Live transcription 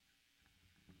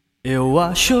Eu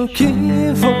acho que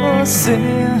você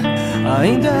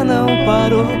ainda não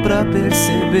parou pra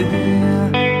perceber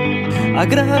a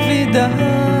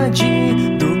gravidade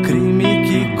do crime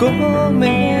que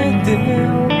cometeu.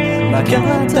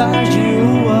 Naquela tarde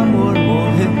o amor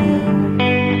morreu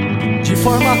de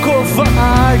forma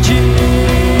covarde.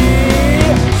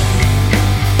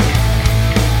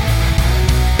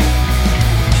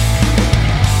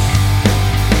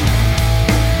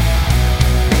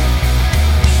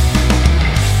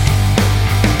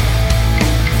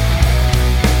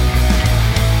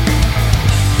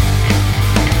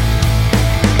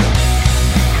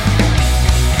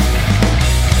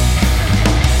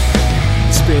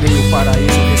 Esperei o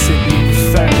paraíso, recebi o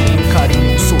inferno. Um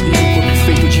carinho, um sorriso, um corpo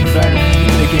feito de inverno.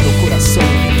 Entreguei meu coração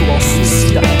em ritual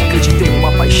suicida. Acreditei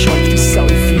numa paixão entre céu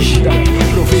e fingida.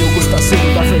 Provei o gosto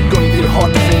azedo da vergonha e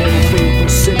derrota. Veneno veio tão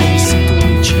cedo, me sinto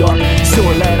um idiota. Seu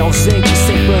olhar era ausente,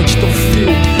 semblante tão frio.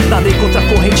 Nadei contra a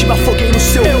corrente, me afoguei no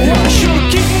seu rio. Eu acho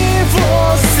que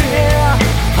você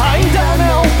ainda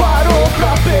não parou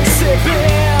pra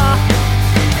perceber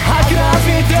a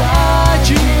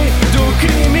gravidade do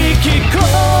crime que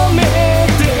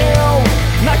cometeu.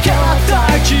 Naquela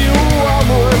tarde o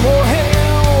amor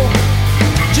morreu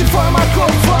de forma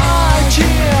covarde.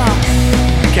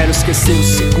 Quero esquecer os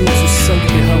segundos, o sangue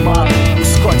derramado,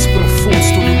 os cortes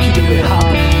profundos, tudo que deu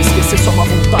errado. Esquecer sua má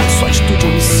vontade, sua atitude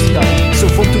homicida, seu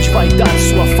vômito de vaidade,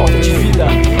 sua falta de vida.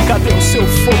 Cadê o seu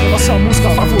fogo, nossa música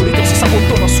favorita? Você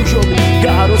sabotou nosso jogo,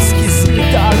 garota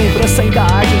esquisita. A lembrança ainda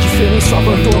arde, a indiferença o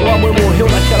abandono. O amor morreu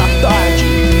naquela tarde,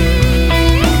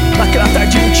 naquela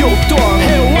tarde de outono.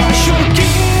 Eu acho que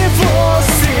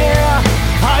você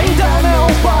ainda não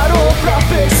parou pra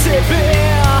perceber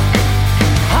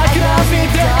a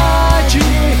gravidade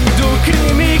do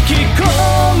crime que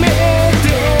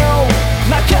cometeu.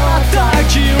 Naquela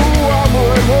tarde o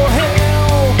amor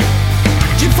morreu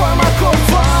de forma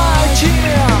covarde.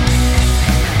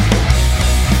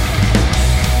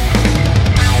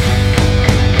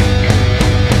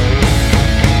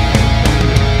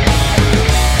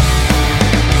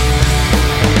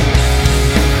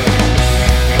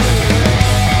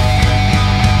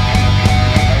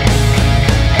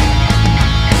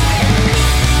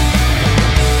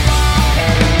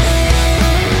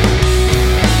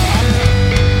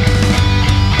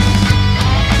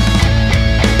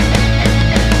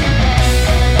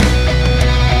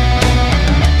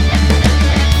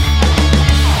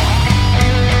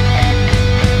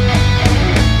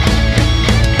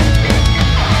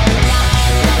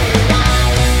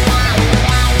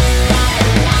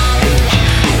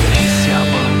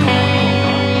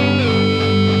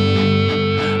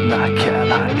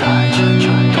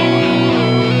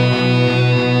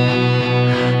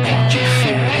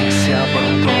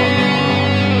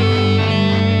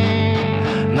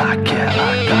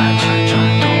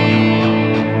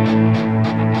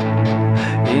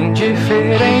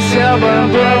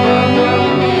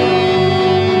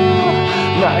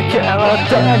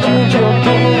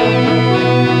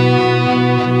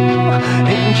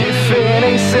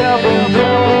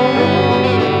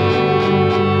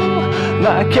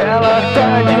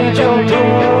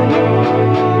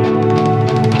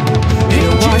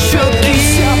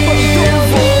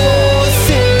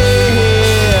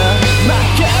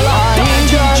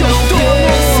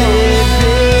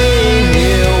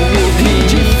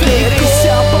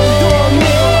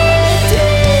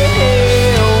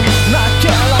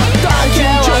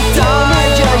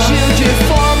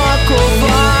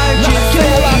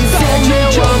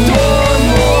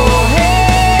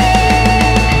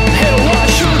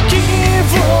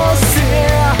 Você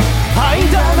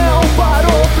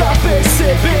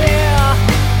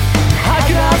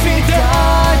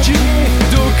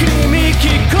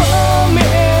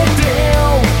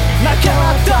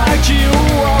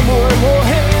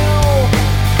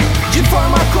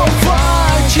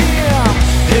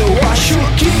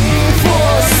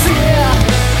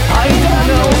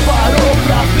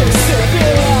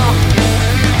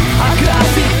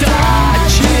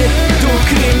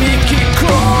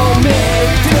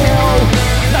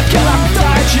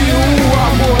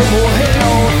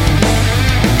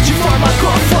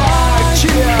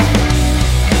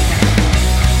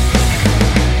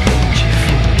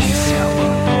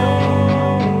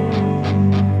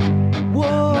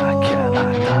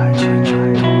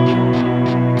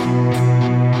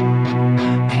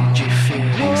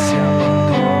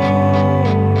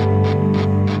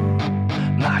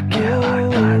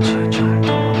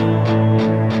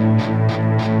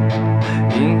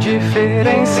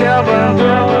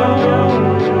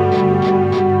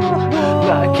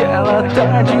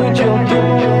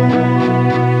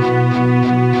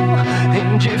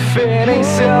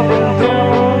esse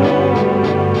abandono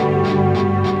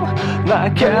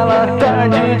naquela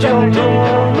tarde de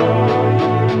outono.